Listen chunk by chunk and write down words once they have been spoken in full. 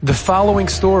The following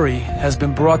story has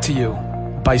been brought to you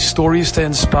by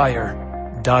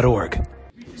StoriesToInspire.org.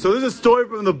 So this is a story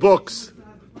from the books.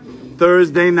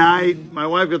 Thursday night, my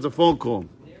wife gets a phone call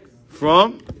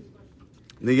from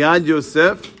the Yad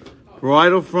Yosef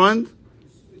Bridal Fund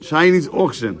Chinese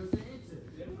auction.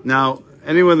 Now,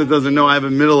 anyone that doesn't know, I have a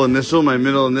middle initial. My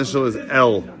middle initial is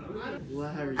L.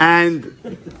 And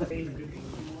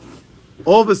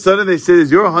all of a sudden they say,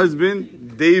 is your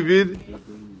husband David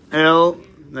L.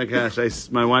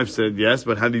 Nakash? My wife said, yes,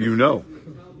 but how do you know?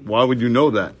 Why would you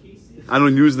know that? I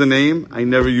don't use the name. I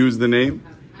never use the name.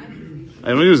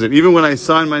 I don't use it. Even when I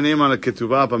sign my name on a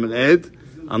ketuvah, I'm an ed,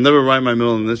 I'll never write my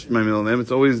middle name.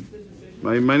 It's always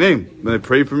my name. When they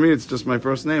pray for me, it's just my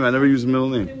first name. I never use a middle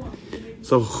name.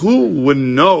 So who would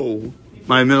know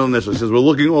my middle initial? She says, we're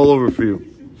looking all over for you.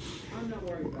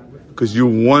 Because you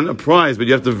won a prize, but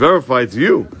you have to verify it's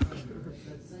you.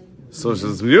 So she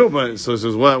says, you, but so she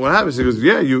says, what happened? She goes,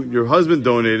 yeah, your husband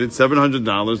donated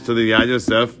 $700 to the Yad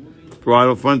Yosef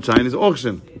Bridal Fund Chinese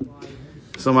auction.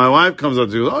 So my wife comes up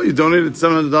to me, oh, you donated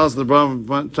 $700 to the Bridal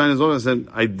Fund Chinese auction? I said,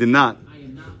 I did not.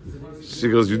 She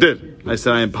goes, you did. I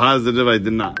said, I am positive I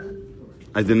did not.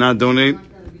 I did not donate,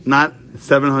 not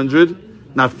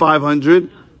 700, not 500,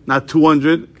 not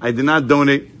 200. I did not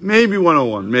donate, maybe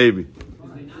 101, maybe.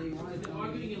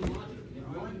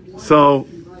 So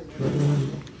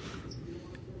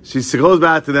she goes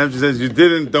back to them. She says, you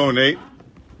didn't donate.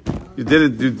 We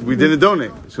didn't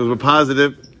donate. She goes, we're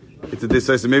positive. It's a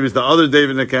decisive. Maybe it's the other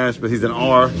David Nakash, but he's an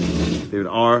R. David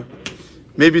R.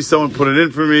 Maybe someone put it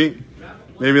in for me.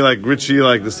 Maybe like Richie,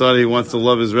 like decided he wants to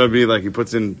love his Rebbe, like he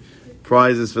puts in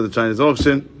prizes for the Chinese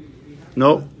auction.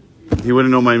 No. He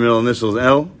wouldn't know my middle initials,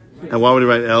 L. And why would he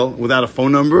write L without a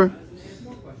phone number?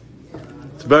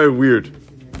 It's very weird.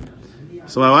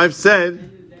 So my wife said,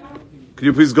 could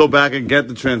you please go back and get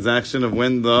the transaction of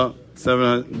when the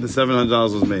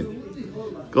 $700 was made?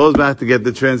 Goes back to get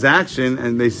the transaction,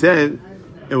 and they said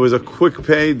it was a quick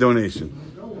pay donation.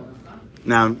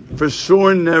 Now, for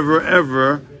sure, never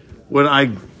ever would I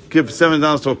give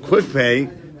 $7 to a quick pay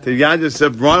to Yad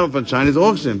Yosef Bridal Fund Chinese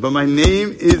auction. But my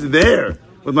name is there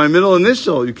with my middle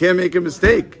initial. You can't make a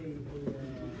mistake.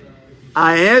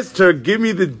 I asked her, give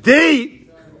me the date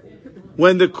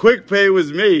when the quick pay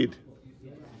was made.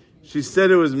 She said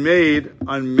it was made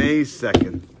on May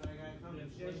 2nd.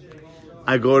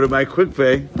 I go to my quick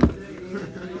pay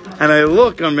and I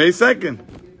look on May 2nd.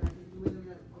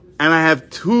 And I have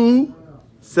two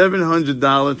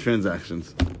 $700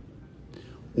 transactions.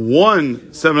 One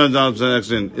 $700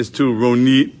 transaction is to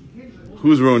Ronit.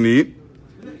 Who's Ronit?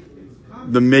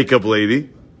 The makeup lady.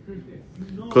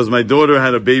 Because my daughter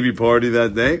had a baby party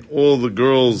that day. All the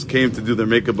girls came to do their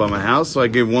makeup by my house. So I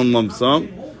gave one lump sum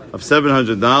of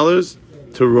 $700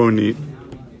 to Ronit.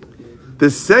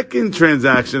 The second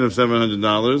transaction of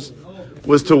 $700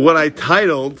 was to what I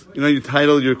titled. You know, you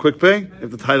title your quick pay? You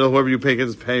have to title whoever you pay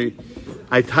gets pay.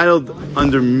 I titled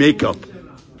under makeup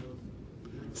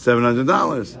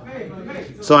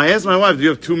 $700. So I asked my wife, do you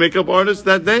have two makeup artists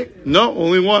that day? No,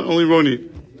 only one, only Ronit.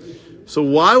 So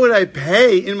why would I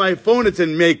pay in my phone? It's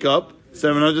in makeup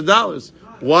 $700.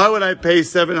 Why would I pay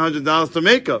 $700 to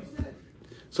makeup?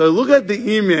 So I look at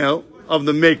the email of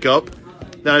the makeup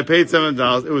that I paid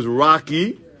 $7. It was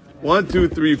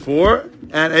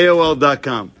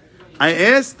Rocky1234@AOL.com. I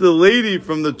asked the lady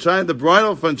from the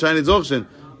Bridal Fund Chinese auction,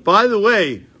 by the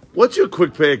way, what's your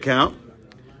quick pay account?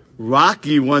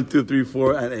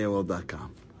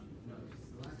 Rocky1234@AOL.com.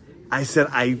 I said,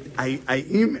 I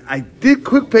did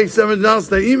quick pay $7 to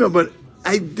that email, but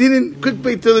I didn't quick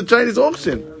pay to the Chinese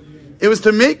auction. It was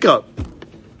to makeup.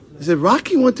 I said,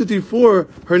 Rocky1234,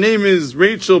 her name is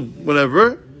Rachel,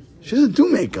 whatever. She doesn't do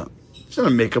makeup. She's not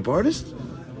a makeup artist.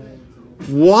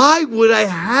 Why would I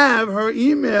have her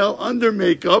email under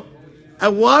makeup?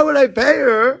 And why would I pay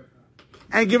her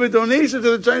and give a donation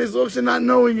to the Chinese auction not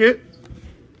knowing it?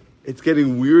 It's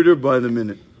getting weirder by the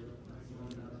minute.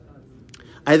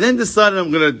 I then decided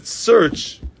I'm going to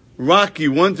search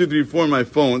Rocky1234 on my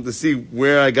phone to see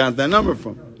where I got that number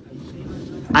from.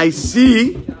 I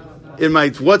see in my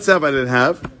WhatsApp I didn't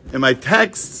have, in my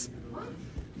texts,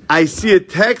 I see a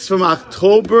text from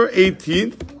October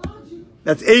 18th.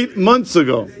 That's 8 months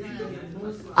ago.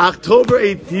 October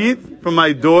 18th from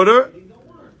my daughter.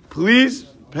 Please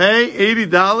pay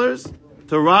 $80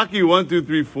 to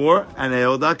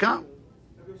Rocky1234@AOL.com.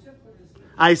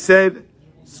 I said,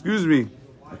 excuse me.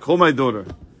 I called my daughter.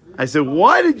 I said,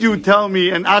 why did you tell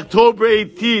me on October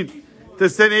 18th to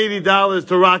send $80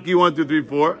 to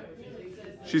Rocky1234?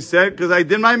 She said, because I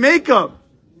did my makeup.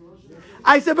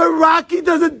 I said, but Rocky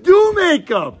doesn't do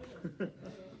makeup.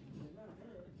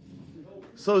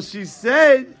 So she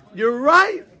said, you're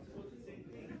right.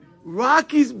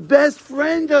 Rocky's best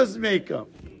friend does makeup.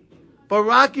 But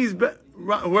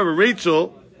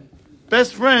Rachel,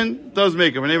 best friend does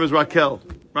makeup. Her name is Raquel.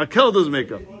 Raquel does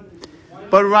makeup.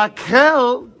 But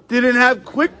Raquel didn't have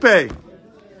quick pay.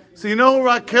 So you know who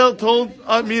Raquel told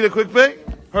me to quick pay?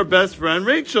 Her best friend,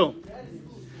 Rachel.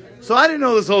 So I didn't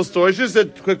know this whole story. She just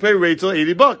said quick pay Rachel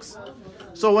 $80.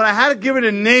 So when I had to give it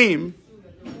a name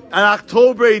on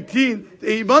October 18th,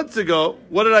 8 months ago,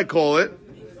 what did I call it?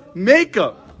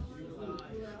 Makeup.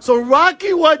 So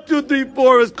Rocky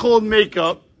 1234 is called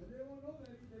makeup,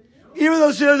 even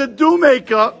though she doesn't do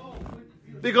makeup,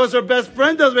 because her best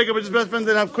friend does makeup, but his best friend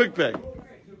didn't have quick pay.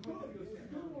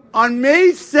 On May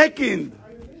 2nd,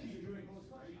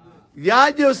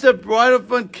 Yad Yosef Bridal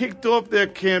Fund kicked off their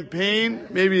campaign,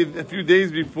 maybe a few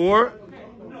days before,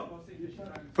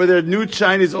 for their new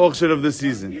Chinese auction of the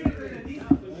season.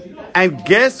 And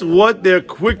guess what their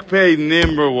quick pay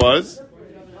number was?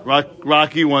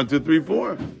 Rocky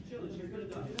 1234.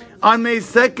 On May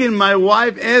 2nd, my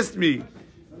wife asked me,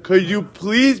 could you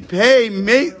please pay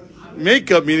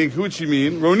makeup, meaning Hoochie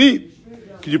mean, Ronit.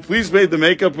 Could you please pay the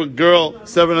makeup girl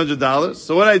 $700?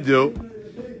 So what I do,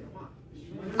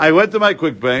 I went to my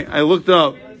quick pay, I looked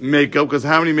up makeup, because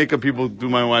how many makeup people do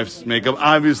my wife's makeup?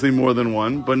 Obviously more than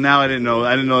one, but now I didn't know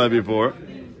that before.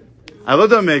 I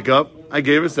looked up makeup, I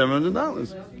gave her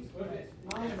 $700.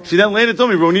 She then later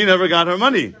told me Roni never got her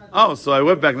money. Oh, so I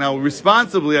went back. Now,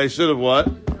 responsibly, I should have what?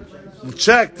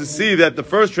 Checked to see that the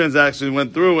first transaction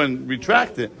went through and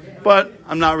retracted. But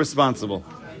I'm not responsible.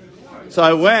 So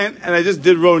I went and I just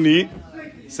did Roni,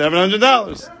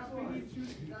 $700.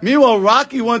 Meanwhile,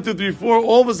 Rocky 1234,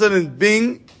 all of a sudden,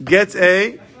 Bing gets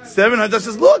a $700.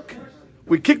 Says, look,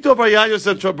 we kicked off our Yad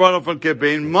Yosef Bridal Fund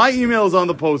campaign. My email is on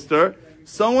the poster.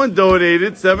 Someone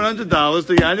donated $700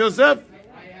 to Yad Yosef.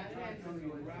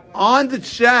 On the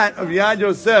chat of Yad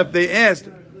Yosef, they asked,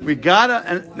 we gotta,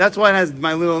 and that's why it has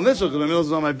my little initial, because my initial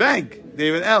is on my bank,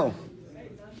 David L.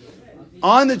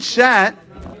 On the chat,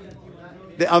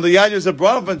 on the Yad Yosef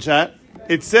Bridal Fund chat,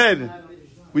 it said,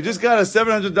 we just got a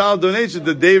 $700 donation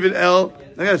to David L.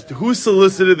 I guess, who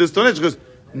solicited this donation? Because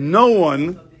no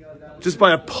one, just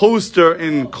by a poster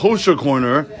in Kosher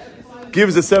Corner,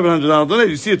 gives a $700 donation.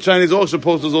 You see a Chinese auction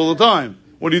posters all the time.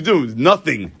 What do you do?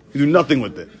 Nothing. You do nothing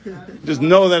with it. Just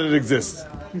know that it exists.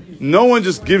 No one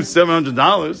just gives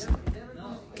 $700.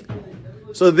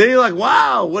 So they're like,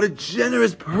 wow, what a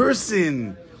generous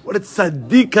person. What a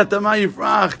tzaddik katama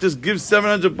yifrach. Just gives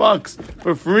 $700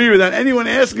 for free without anyone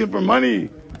asking for money.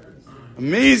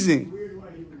 Amazing.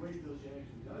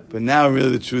 But now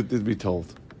really the truth is to be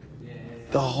told.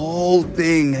 The whole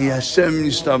thing, Hashem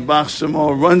Yishtabach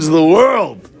Shemo, runs the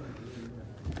world.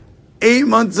 8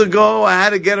 months ago, I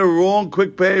had to get a wrong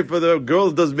quick pay for the girl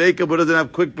that does makeup but doesn't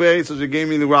have quick pay, so she gave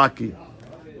me the Rocky.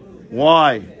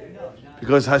 Why?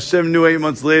 Because Hashem knew 8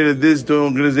 months later this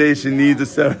organization needs a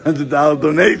 $700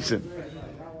 donation.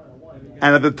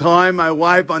 And at the time, my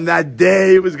wife on that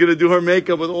day was going to do her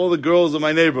makeup with all the girls in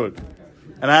my neighborhood.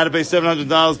 And I had to pay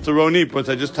 $700 to Ronit, but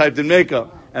I just typed in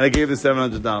makeup, and I gave the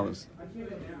 $700.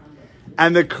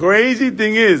 And the crazy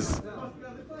thing is,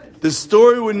 the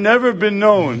story would never have been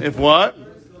known if what?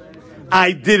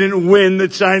 I didn't win the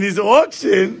Chinese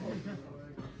auction.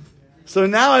 So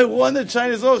now I won the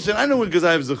Chinese auction. I know it because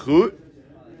I have Zechut.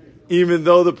 Even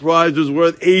though the prize was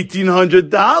worth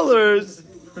 $1,800,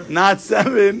 not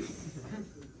 $7.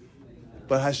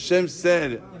 But Hashem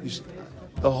said,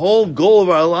 the whole goal of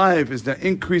our life is to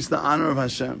increase the honor of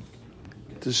Hashem.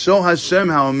 To show Hashem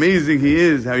how amazing He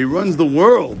is, how He runs the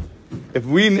world.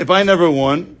 If I never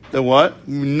won, then what?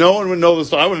 No one would know the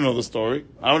story. I wouldn't know the story.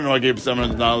 I wouldn't know I gave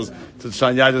 $700 to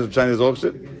the Chinese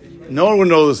auction. No one would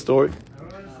know the story.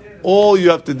 All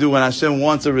you have to do when Hashem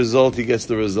wants a result, He gets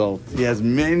the result. He has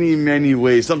many, many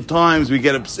ways. Sometimes we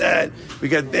get upset. We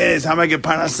get this. How am I going to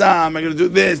get parnasah? How am I going to do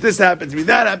this? This happened to me.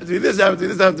 That happened to me. This happened to me.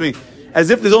 This happened to me. As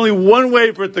if there's only one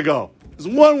way for it to go. There's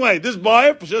one way. This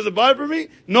buyer, she doesn't buy for me,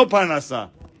 no parnasah.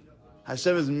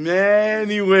 Hashem has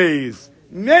many ways.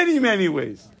 Many, many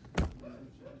ways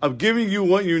of giving you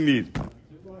what you need.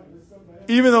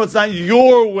 Even though it's not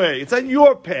your way. It's not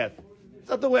your path. It's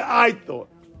not the way I thought.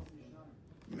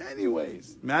 Many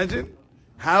ways. Imagine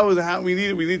how we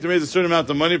need to raise a certain amount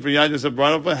of money for Yad Yosef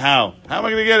Bridal Fund. How am I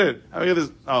going to get it? How am I going to get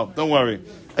this? Oh, don't worry.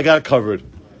 I got it covered.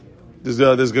 There's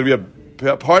going to be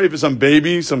a party for some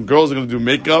baby. Some girls are going to do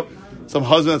makeup. Some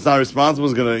husband that's not responsible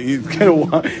is going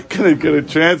to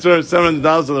transfer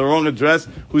 $700 to the wrong address,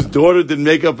 whose daughter did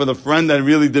makeup for the friend that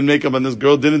really did makeup, and this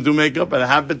girl didn't do makeup, and it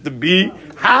happened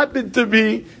to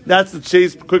be, that's the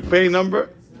Chase quick pay number.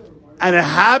 and it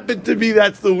happened to be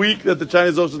that's the week that the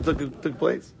Chinese Ocean took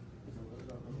place.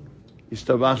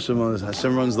 Yishtabach Shemo,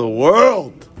 Hashem runs the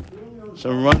world.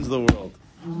 Hashem runs the world.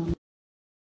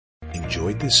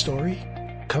 Enjoyed this story?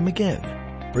 Come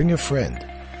again. Bring a friend.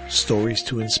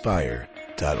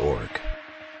 StoriesToInspire.org